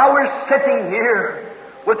 while we're sitting here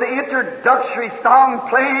with the introductory song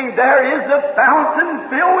playing, there is a fountain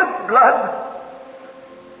filled with blood.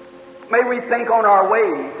 May we think on our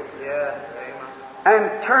ways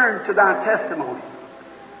and turn to thy testimony.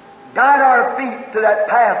 Guide our feet to that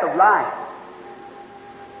path of life,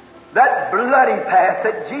 that bloody path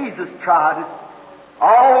that Jesus trod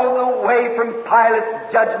all the way from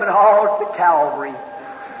Pilate's judgment hall to Calvary.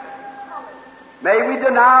 May we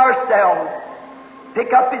deny ourselves,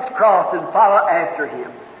 pick up His cross, and follow after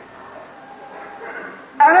Him.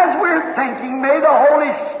 And as we're thinking, may the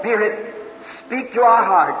Holy Spirit speak to our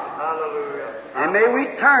hearts. Hallelujah. And may we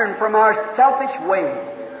turn from our selfish ways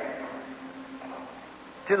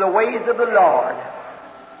to the ways of the Lord.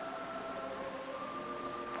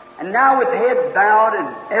 And now with heads bowed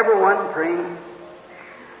and everyone praying,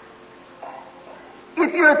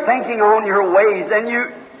 if you're thinking on your ways and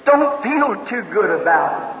you don't feel too good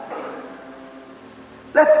about it,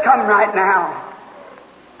 let's come right now.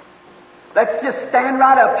 Let's just stand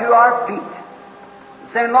right up to our feet,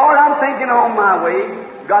 saying, Lord, I'm thinking on my ways.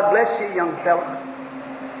 God bless you, young fellow.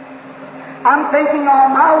 I'm thinking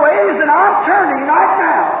on my ways and I'm turning right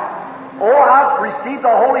now. Oh, I've received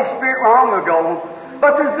the Holy Spirit long ago,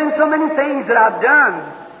 but there's been so many things that I've done.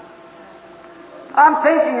 I'm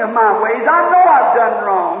thinking of my ways. I know I've done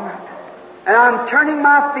wrong. And I'm turning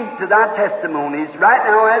my feet to Thy testimonies right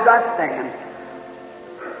now as I stand.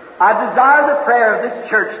 I desire the prayer of this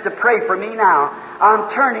church to pray for me now. I'm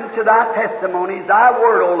turning to Thy testimonies, Thy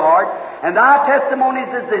word, O Lord. And Thy testimonies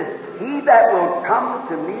is this: He that will come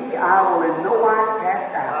to me, I will in no wise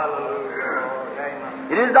cast out.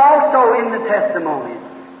 Hallelujah. It is also in the testimonies.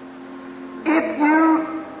 If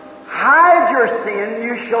you hide your sin,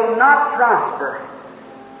 you shall not prosper.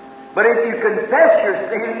 But if you confess your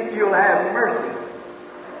sin, you'll have mercy.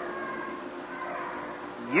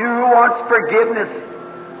 You who wants forgiveness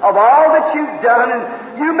of all that you've done,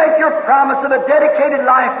 and you make your promise of a dedicated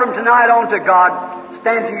life from tonight on to God,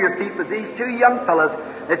 stand to your feet with these two young fellows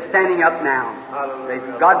that's standing up now.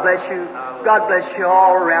 Hallelujah. God bless you. Hallelujah. God bless you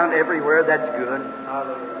all around everywhere. That's good.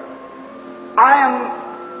 Hallelujah. I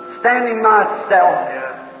am standing myself.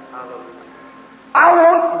 Yes. Hallelujah. I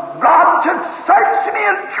want God to search me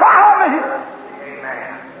and try me.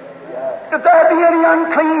 Amen. If there be any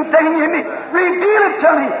unclean thing in me, reveal it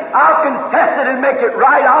to me. I'll confess it and make it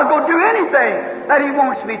right. I'll go do anything that He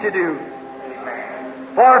wants me to do.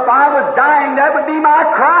 Amen. For if I was dying, that would be my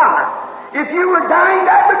cry. If you were dying,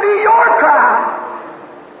 that would be your cry.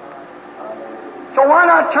 So why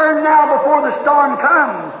not turn now before the storm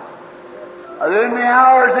comes? In the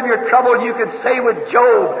hours of your trouble, you could say with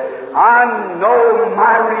Job, I know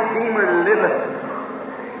my Redeemer liveth.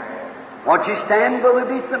 Won't you stand? Will there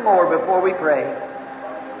be some more before we pray?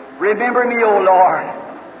 Remember me, O Lord.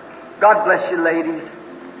 God bless you, ladies.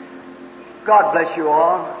 God bless you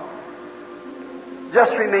all.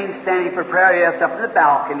 Just remain standing for prayer. Yes, up in the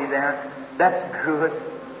balcony there. That's good.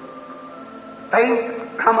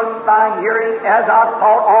 Faith cometh by hearing. As I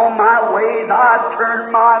thought on my ways, I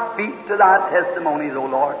turn my feet to Thy testimonies, O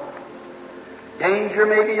Lord. Danger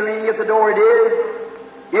may be leaning at the door. It is.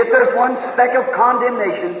 If there's one speck of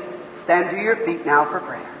condemnation, stand to your feet now for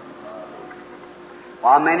prayer.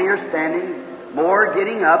 While many are standing, more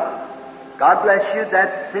getting up. God bless you.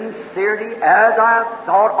 That's sincerity. As I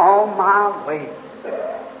thought on my ways.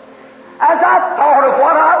 As I thought of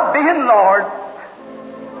what I've been, Lord,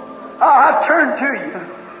 I turn to you.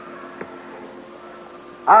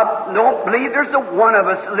 I don't believe there's a one of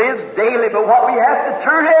us lives daily, but what we have to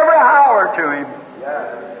turn every hour to Him.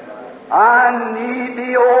 I need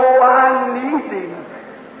Thee, oh, I need Thee.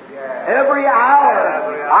 Every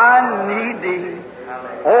hour I need Thee.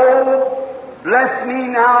 Oh, bless me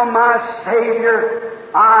now, my Savior.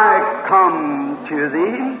 I come to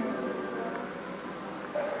Thee.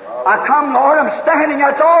 I come, Lord, I'm standing.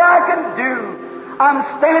 That's all I can do. I'm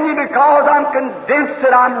standing because I'm convinced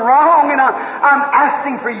that I'm wrong, and I'm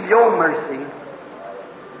asking for Your mercy.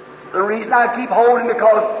 The reason I keep holding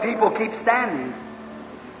because people keep standing.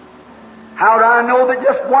 How do I know that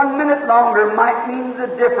just 1 minute longer might mean the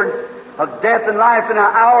difference of death and life in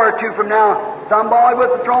an hour or two from now? Some boy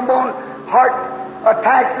with a trombone heart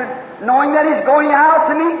attack, knowing that he's going out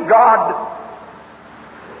to meet God,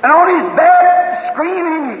 and on his bed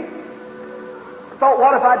screaming. I thought,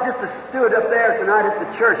 what if I just have stood up there tonight at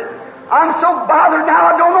the church? I'm so bothered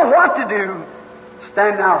now I don't know what to do.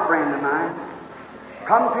 Stand now, friend of mine.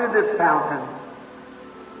 Come to this fountain.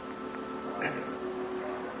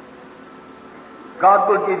 God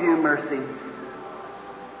will give you mercy.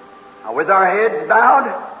 Now, with our heads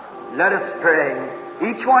bowed, let us pray.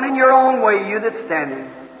 Each one in your own way, you that's standing.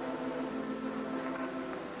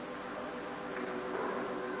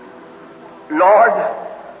 Lord,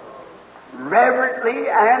 reverently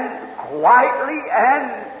and quietly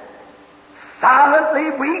and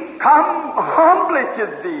silently we come humbly to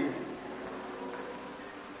Thee,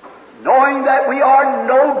 knowing that we are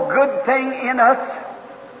no good thing in us.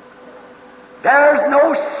 There's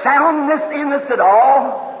no soundness in us at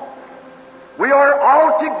all. We are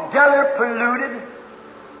altogether polluted,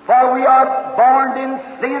 For we are born in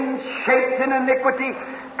sin, shaped in iniquity,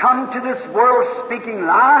 come to this world speaking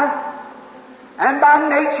lies, and by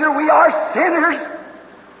nature we are sinners.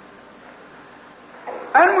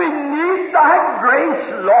 And we need Thy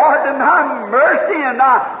grace, Lord, and Thy mercy and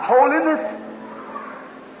Thy holiness.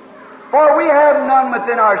 For we have none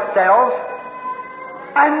within ourselves,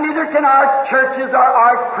 and neither can our churches or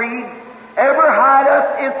our creeds ever hide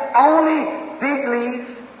us. It's only fig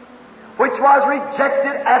leaves, which was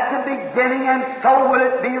rejected at the beginning, and so will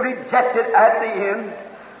it be rejected at the end.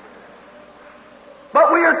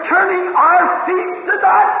 But we are turning our feet to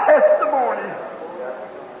Thy testimony,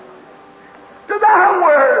 to Thy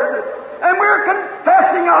Word, and we're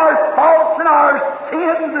confessing our faults and our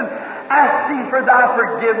sins and asking for Thy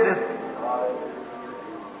forgiveness.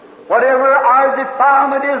 Whatever our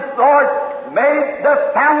defilement is, Lord, may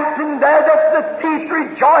the fountain there that the teeth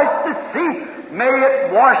rejoice to see, may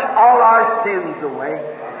it wash all our sins away.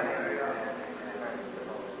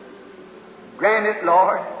 Grant it,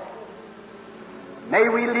 Lord. May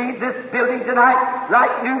we leave this building tonight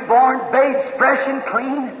like newborn babes, fresh and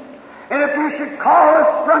clean. And if you should call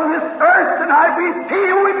us from this earth tonight, we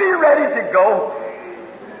feel we'd be ready to go,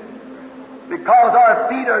 because our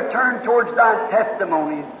feet are turned towards Thy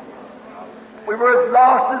testimonies. We were as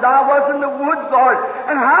lost as I was in the woods, Lord,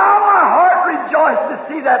 and how my heart rejoiced to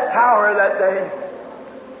see that tower that day.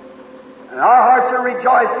 And our hearts are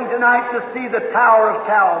rejoicing tonight to see the Tower of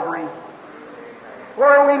Calvary,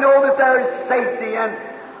 where we know that there is safety, and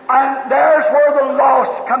there's where the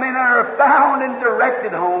lost come in and are found and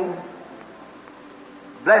directed home.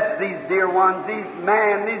 Bless these dear ones, these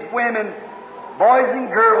men, these women, boys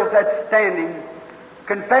and girls that's standing,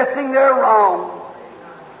 confessing their wrong.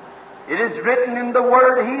 It is written in the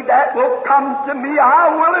Word, He that will come to me, I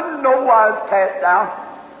will in no wise cast out.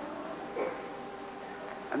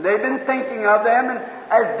 And they've been thinking of them, and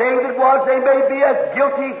as David was, they may be as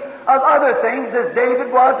guilty of other things as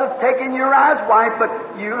David was of taking Uriah's wife,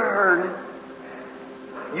 but you heard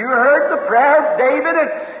it. You heard the prayer of David,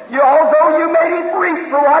 and although you made him reap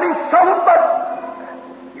for what he sowed,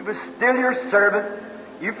 but he was still your servant.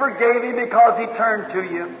 You forgave him because he turned to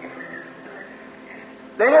you.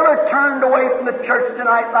 They never turned away from the church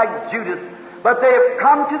tonight like Judas, but they have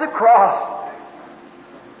come to the cross.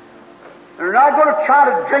 They're not going to try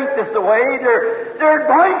to drink this away. They're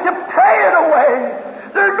going to pray it away.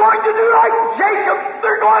 They're going to do like Jacob.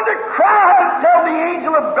 They're going to cry until the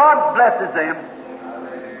angel of God blesses them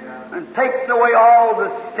and takes away all the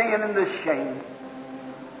sin and the shame.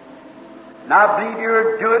 And I believe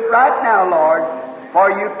you'll do it right now, Lord,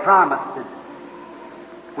 for you promised it.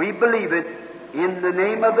 We believe it in the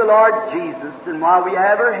name of the Lord Jesus. And while we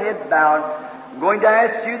have our heads bowed, I'm going to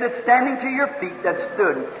ask you that standing to your feet, that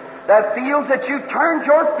stood, that feels that you've turned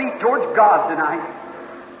your feet towards God tonight,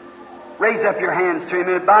 raise up your hands to Him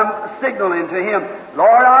and by signaling to Him,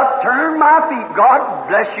 Lord, I've turned my feet. God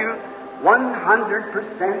bless you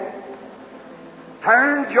 100%.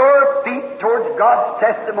 Turned your feet towards God's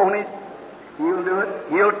testimonies. He'll do it.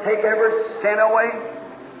 He'll take every sin away,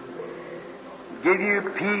 give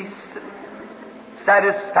you peace,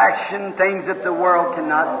 satisfaction, things that the world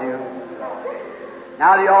cannot do.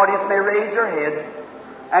 Now the audience may raise their heads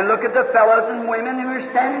and look at the fellows and women who are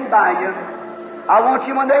standing by you. I want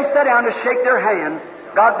you, when they sit down, to shake their hands.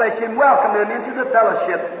 God bless you, and welcome them into the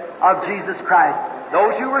fellowship of Jesus Christ.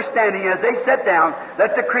 Those who were standing, as they sit down,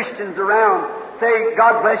 let the Christians around say,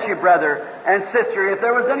 God bless you, brother and sister. If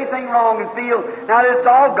there was anything wrong and feel, now that it's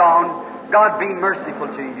all gone, God be merciful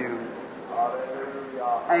to you.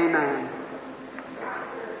 Amen.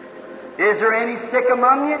 Is there any sick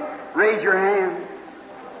among you? Raise your hand.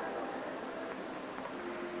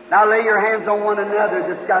 Now lay your hands on one another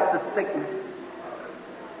that's got the sickness.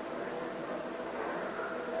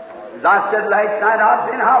 As I said last night,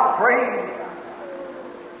 I've been out praying.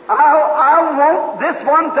 I want this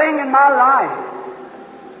one thing in my life.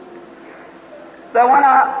 That when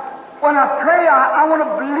I pray, I want to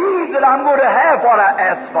believe that I'm going to have what I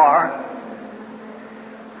ask for.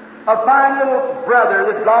 A fine little brother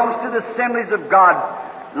that belongs to the Assemblies of God,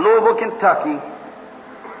 Louisville, Kentucky,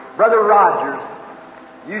 Brother Rogers.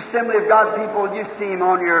 You Assembly of God people, you see him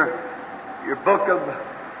on your book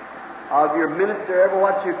of your minutes or ever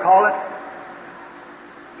what you call it.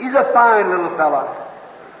 He's a fine little fellow.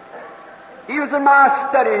 He was in my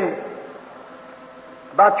study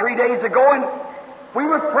about 3 days ago, and we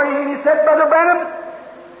were praying. He said, Brother Branham,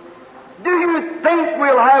 do you think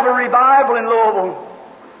we'll have a revival in Louisville?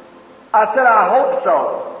 I said, I hope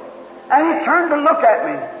so. And he turned to look at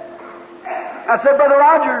me. I said, Brother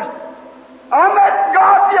Rogers, I met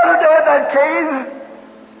God the other day at that cave.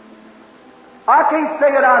 I can't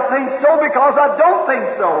say that I think so because I don't think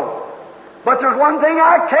so. But there's one thing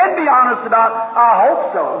I can be honest about. I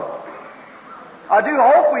hope so. I do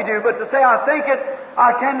hope we do, but to say I think it,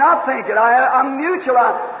 I cannot think it. I'm mutual.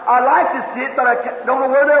 I like to see it, but I don't know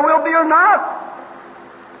whether there will be or not.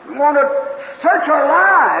 We want to search our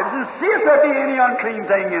lives and see if there be any unclean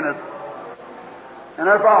thing in us. And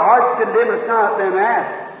if our hearts condemn us not, then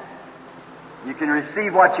ask. You can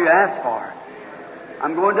receive what you ask for.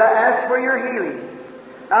 I'm going to ask for your healing.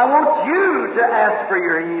 I want you to ask for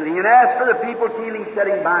your healing and ask for the people's healing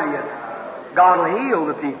sitting by you. God will heal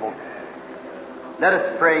the people. Let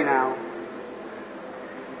us pray now.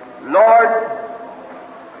 Lord,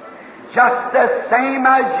 just the same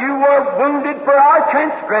as you were wounded for our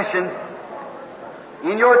transgressions,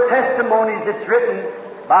 in your testimonies it's written,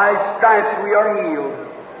 by stripes we are healed.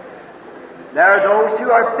 There are those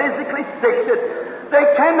who are physically sick that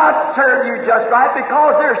they cannot serve you just right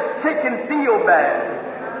because they're sick and feel bad.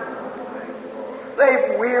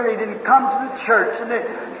 They've wearied and come to the church and they're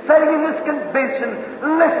sitting in this convention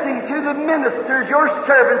listening to the ministers, your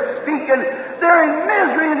servants speaking. They're in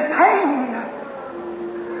misery and pain.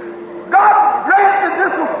 God grant that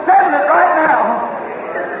this will settle it right now.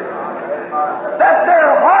 That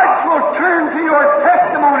their hearts will turn to your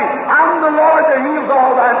testimony. I'm the Lord that heals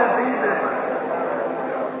all thy diseases.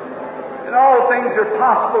 And all things are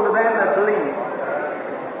possible to them that believe.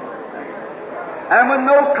 And with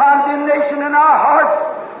no condemnation in our hearts,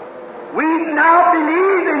 we now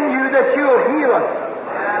believe in you that you'll heal us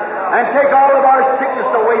and take all of our sickness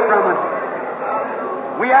away from us.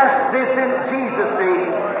 We ask this in Jesus'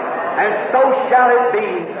 name, and so shall it be.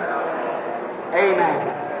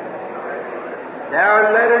 Amen. There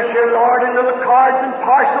are letters here, Lord, and little cards and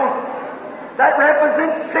parcels that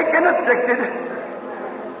represent sick and afflicted.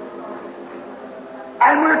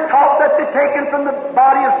 And we're taught that they're taken from the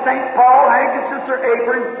body of St. Paul, handkerchiefs or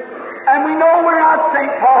aprons. And we know we're not St.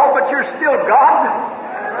 Paul, but you're still God.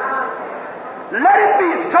 Let it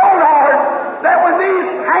be so, Lord, that when these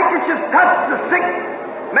handkerchiefs touch the sick,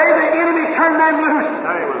 may the enemy turn them loose.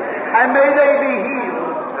 And may they be healed.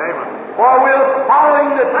 For we're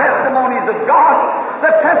following the testimonies of God,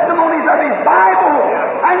 the testimonies of His Bible,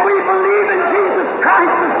 and we believe in Jesus Christ,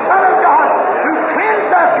 the Son of God, who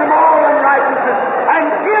cleansed us from all unrighteousness and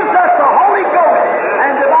gives us the Holy Ghost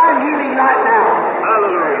and divine healing right now.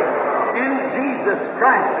 Hallelujah. In Jesus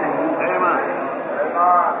Christ's name. Amen.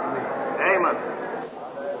 Amen. Amen.